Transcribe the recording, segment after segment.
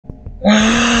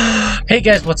Hey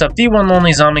guys, what's up? The One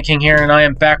Lonely Zombie King here, and I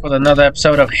am back with another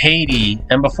episode of HayDee.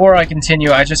 And before I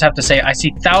continue, I just have to say I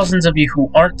see thousands of you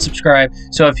who aren't subscribed,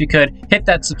 so if you could hit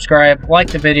that subscribe, like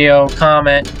the video,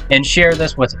 comment, and share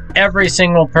this with every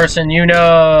single person you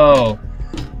know.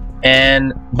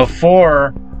 And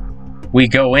before we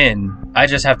go in, I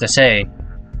just have to say,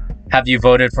 have you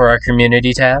voted for our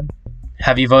community tab?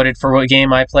 Have you voted for what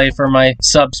game I play for my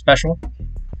sub special?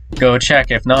 Go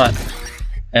check if not,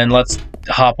 and let's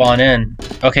hop on in.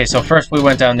 Okay, so first we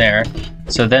went down there,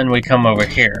 so then we come over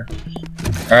here.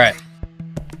 Alright.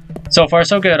 So far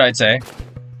so good, I'd say.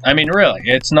 I mean, really,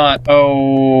 it's not,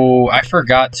 oh, I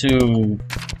forgot to, you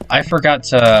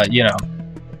know,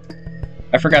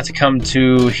 I forgot to come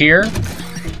to here,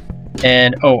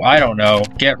 and, oh, I don't know,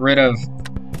 get rid of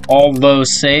all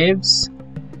those saves,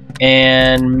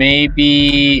 and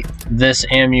maybe this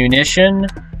ammunition,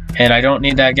 and I don't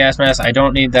need that gas mask, I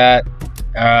don't need that.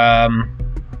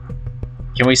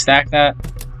 Can we stack that?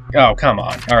 Oh, come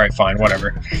on. Alright, fine,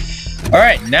 whatever.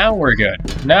 Alright, now we're good.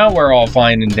 Now we're all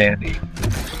fine and dandy.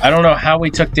 I don't know how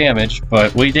we took damage,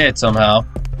 but we did somehow.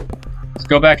 Let's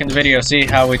go back in the video, see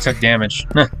how we took damage.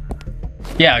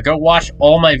 Yeah, go watch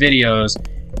all my videos.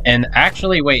 And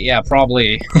actually, wait, yeah,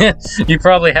 probably. You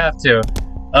probably have to.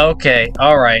 Okay,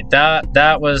 alright.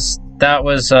 That was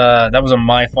a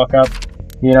my fuck up.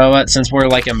 You know what? Since we're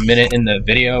like a minute in the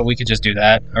video, we could just do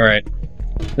that. Alright.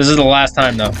 This is the last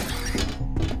time, though.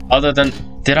 Other than...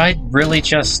 Did I really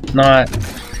just not...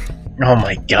 Oh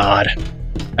my god.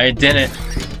 I didn't...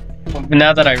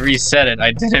 Now that I reset it,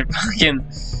 I didn't fucking...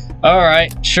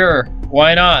 Alright, sure.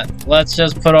 Why not? Let's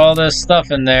just put all this stuff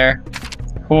in there.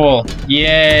 Cool.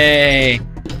 Yay!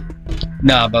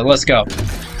 Nah, but let's go.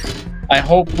 I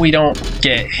hope we don't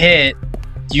get hit.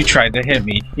 You tried to hit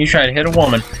me. You tried to hit a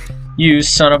woman. You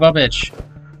son of a bitch.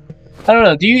 I don't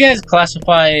know, do you guys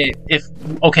classify if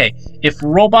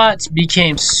robots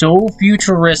became so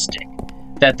futuristic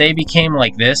that they became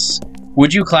like this,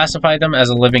 would you classify them as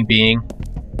a living being?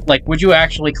 Like, would you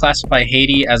actually classify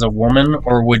HayDee as a woman,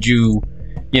 or would you,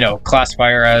 you know, classify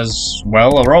her as,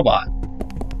 well, a robot?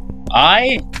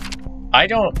 I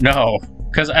don't know,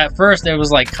 because at first it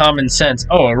was like common sense,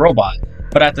 oh, a robot,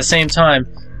 but at the same time,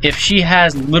 if she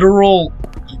has literal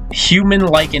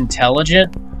human-like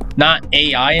intelligence, not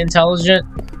AI intelligent,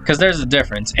 because there's a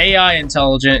difference. AI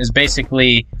intelligent is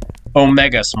basically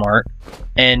omega smart,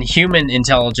 and human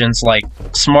intelligence, like,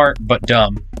 smart but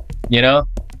dumb, you know?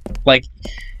 Like,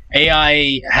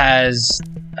 AI has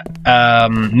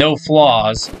no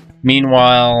flaws,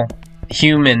 meanwhile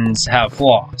humans have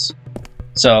flaws.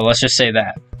 So let's just say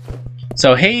that.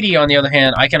 So HayDee, on the other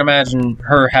hand, I can imagine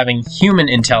her having human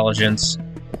intelligence.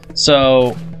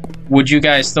 So would you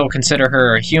guys still consider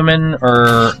her a human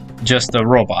or just a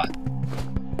robot?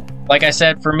 Like I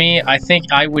said, for me, I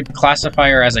think I would classify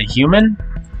her as a human,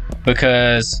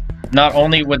 because not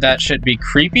only would that shit be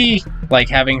creepy, like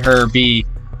having her be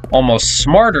almost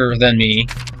smarter than me,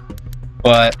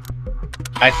 but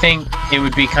I think it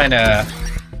would be kind of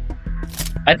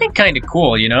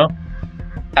cool, you know?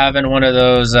 Having one of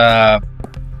those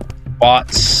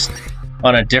bots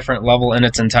on a different level in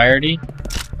its entirety.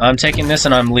 I'm taking this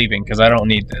and I'm leaving because I don't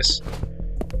need this.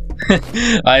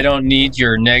 I don't need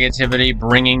your negativity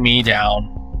bringing me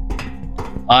down.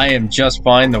 I am just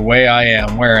fine the way I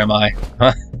am. Where am I?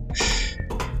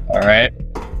 Alright.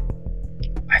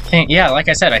 I think, yeah, like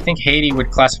I said, I think HayDee would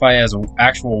classify as an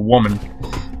actual woman.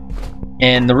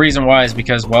 And the reason why is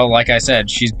because, well, like I said,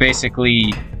 she's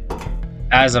basically,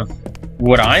 as of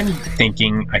what I'm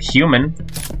thinking, a human.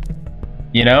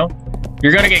 You know?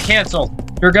 You're gonna get canceled!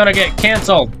 You're gonna get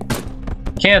canceled!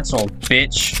 Canceled,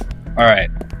 bitch.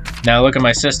 Alright. Now look at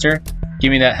my sister.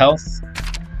 Give me that health.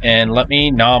 And let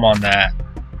me nom on that.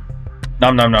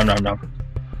 Nom nom nom nom nom.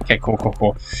 Okay, cool, cool,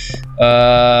 cool.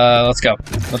 Let's go.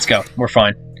 Let's go. We're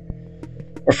fine.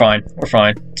 We're fine. We're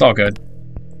fine. It's all good.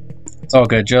 It's all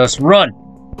good. Just run!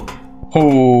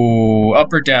 Oh,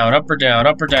 up or down, up or down,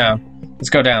 up or down.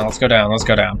 Let's go down, let's go down, let's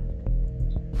go down.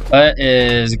 Let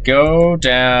is go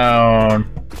down.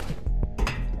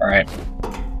 Alright.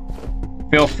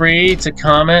 Feel free to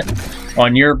comment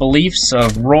on your beliefs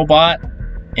of robot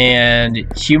and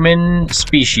human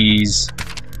species.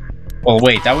 Well,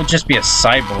 wait, that would just be a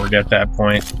cyborg at that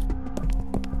point.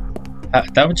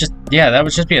 That would just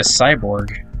be a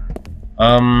cyborg.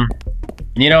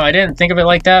 You know, I didn't think of it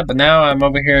like that, but now I'm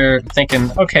over here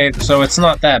thinking, okay, so it's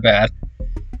not that bad.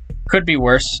 Could be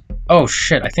worse. Oh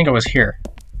shit, I think I was here.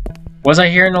 Was I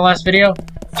here in the last video?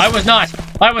 I was not!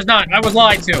 I was not! I was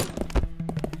lied to!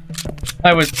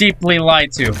 I was deeply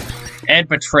lied to. And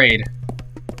betrayed.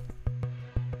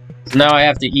 So now I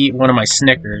have to eat one of my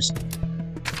Snickers.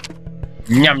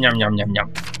 Yum, yum, yum, yum,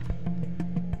 yum.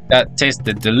 That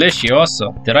tasted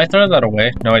delicioso. Did I throw that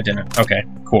away? No, I didn't. Okay,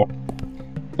 cool.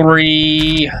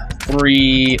 3,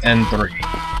 3, and 3.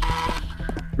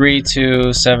 3,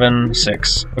 2, 7,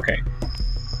 6. Okay.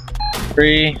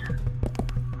 3.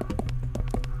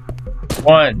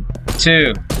 1,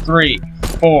 2, 3,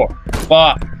 4,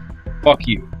 5. Fuck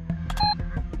you.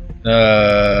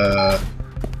 Bam.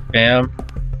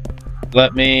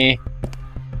 Let me...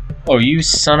 Oh, you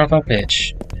son of a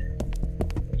bitch.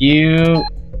 You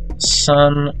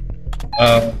son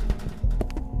of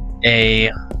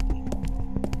a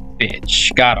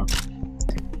bitch. Got him.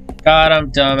 Got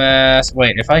him, dumbass.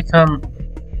 Wait, if I come...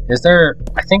 Is there...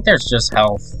 I think there's just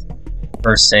health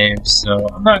for saves, so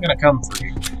I'm not gonna come for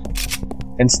you.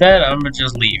 Instead, I'm gonna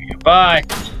just leave you. Bye!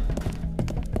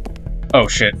 Oh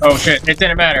shit, oh shit, it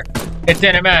didn't matter. It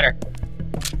didn't matter.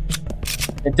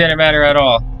 It didn't matter at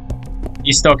all.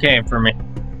 He still came for me.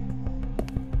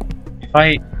 If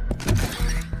I...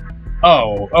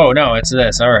 Oh no, it's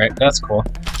this. Alright, that's cool.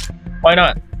 Why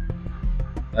not?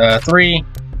 3.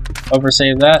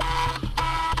 Oversave that.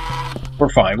 We're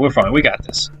fine, we got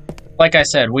this. Like I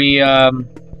said, we, God,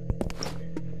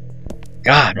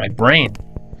 my brain.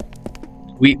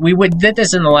 We did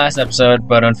this in the last episode,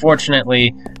 but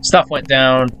unfortunately, stuff went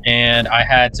down, and I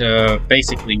had to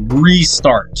basically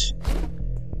restart.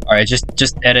 Alright,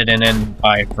 just edit it in.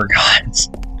 I forgot.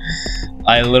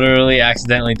 I literally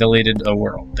accidentally deleted a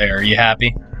world. There, are you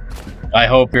happy? I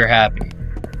hope you're happy.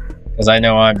 Because I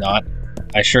know I'm not.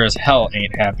 I sure as hell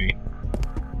ain't happy.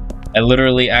 I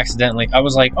literally accidentally... I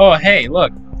was like, oh, hey,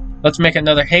 look. Let's make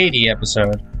another HayDee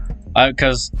episode.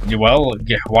 Because, well,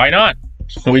 yeah, why not?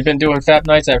 We've been doing Fat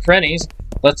Nights at Freddy's.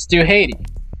 Let's do HayDee.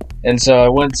 And so I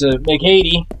went to make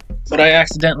HayDee, but I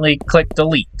accidentally clicked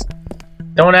delete.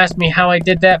 Don't ask me how I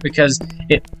did that, because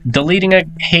deleting a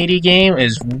HayDee game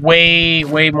is way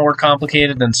more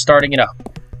complicated than starting it up.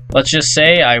 Let's just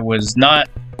say I was not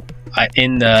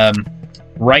in the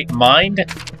right mind,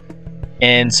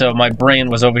 and so my brain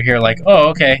was over here like, oh,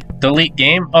 okay, delete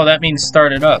game? Oh, that means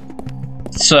start it up.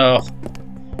 So,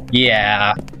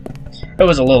 yeah.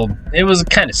 It was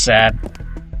kind of sad.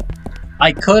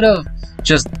 I could have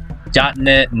just gotten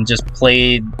it and just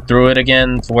played through it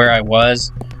again to where I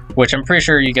was, which I'm pretty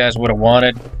sure you guys would have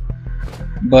wanted,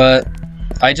 but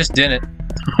I just didn't.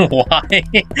 Why?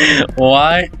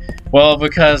 Why? Well,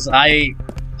 because I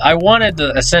wanted to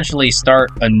essentially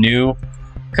start anew,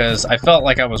 because I felt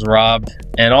like I was robbed,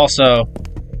 and also,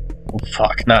 oh,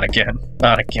 fuck, not again,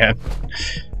 not again.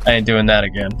 I ain't doing that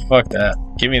again. Fuck that.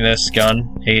 Give me this gun,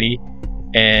 HayDee,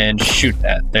 and shoot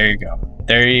that. There you go.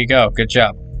 There you go. Good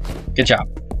job. Good job.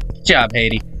 Good job,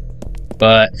 HayDee.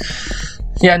 But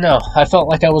yeah, no, I felt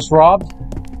like I was robbed,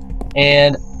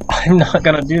 and I'm not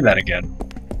gonna do that again.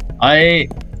 I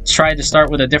tried to start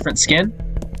with a different skin,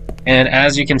 and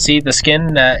as you can see, the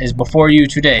skin that is before you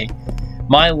today,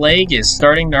 my leg is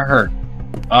starting to hurt.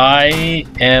 I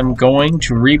am going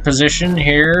to reposition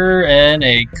here in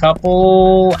a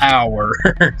couple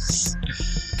hours.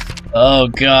 Oh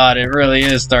god, it really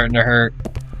is starting to hurt.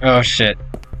 Oh shit.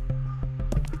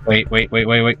 Wait.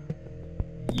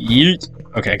 Yeet.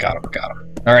 Okay, got him.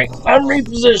 Alright, I'm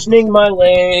repositioning my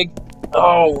leg.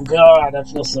 Oh god, that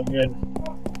feels so good.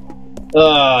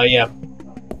 Oh, yeah.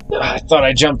 I thought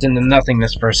I jumped into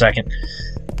nothingness for a second.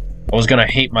 I was gonna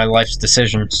hate my life's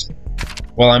decisions.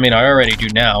 Well, I mean, I already do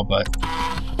now, but,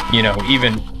 you know,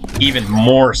 even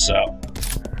more so.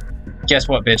 Guess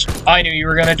what, bitch? I knew you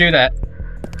were gonna do that.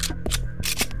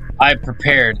 I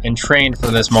prepared and trained for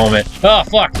this moment. Oh,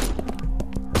 fuck!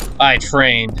 I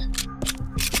trained.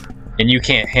 And you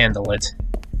can't handle it.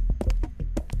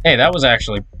 Hey, that was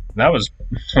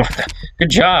good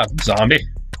job, zombie.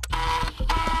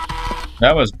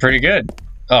 That was pretty good.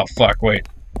 Oh, fuck, wait.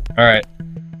 Alright.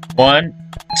 1,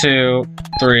 2,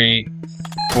 3,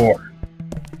 4.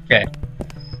 Okay.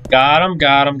 Got him.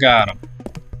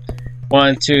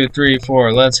 1, 2, 3,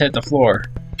 4. Let's hit the floor.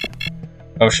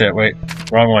 Oh shit, wait.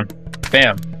 Wrong one.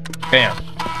 Bam.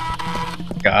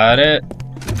 Got it.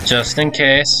 Just in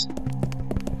case.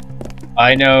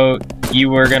 I know you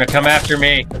were gonna come after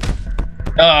me.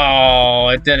 Oh,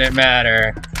 it didn't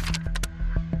matter.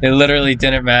 It literally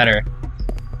didn't matter.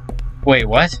 Wait,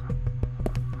 what?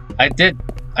 I did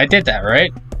that,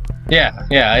 right? Yeah,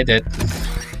 I did.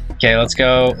 Okay, let's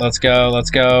go.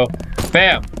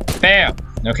 Bam!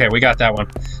 Okay, we got that one.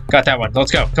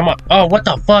 Let's go. Come on. Oh, what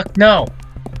the fuck? No!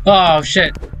 Oh,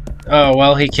 shit. Oh,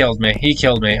 well, he killed me.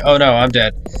 Oh, no, I'm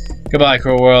dead. Goodbye,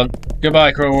 cruel world.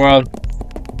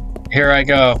 Here I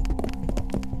go.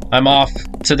 I'm off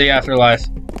to the afterlife.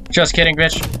 Just kidding,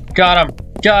 bitch. Got him.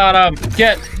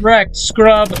 Get wrecked,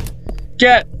 scrub.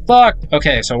 Get fucked!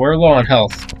 Okay, so we're low on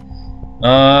health.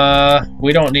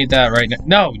 We don't need that right now.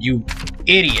 No, you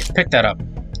idiot. Pick that up.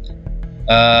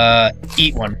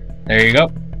 Eat one. There you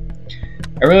go.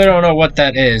 I really don't know what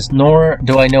that is, nor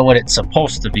do I know what it's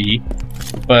supposed to be,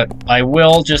 but I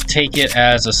will just take it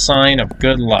as a sign of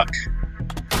good luck.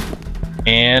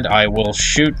 And I will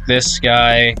shoot this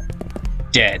guy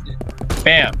dead.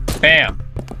 Bam! Bam!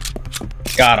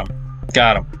 Got him.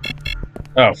 Got him.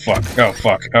 Oh, fuck. Oh,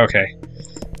 fuck. Okay.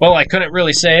 Well, I couldn't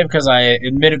really save because I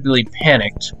admittedly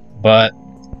panicked, but...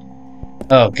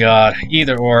 oh, God.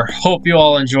 Either or. Hope you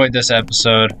all enjoyed this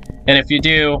episode, and if you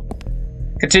do,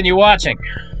 continue watching,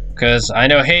 because I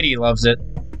know HayDee loves it.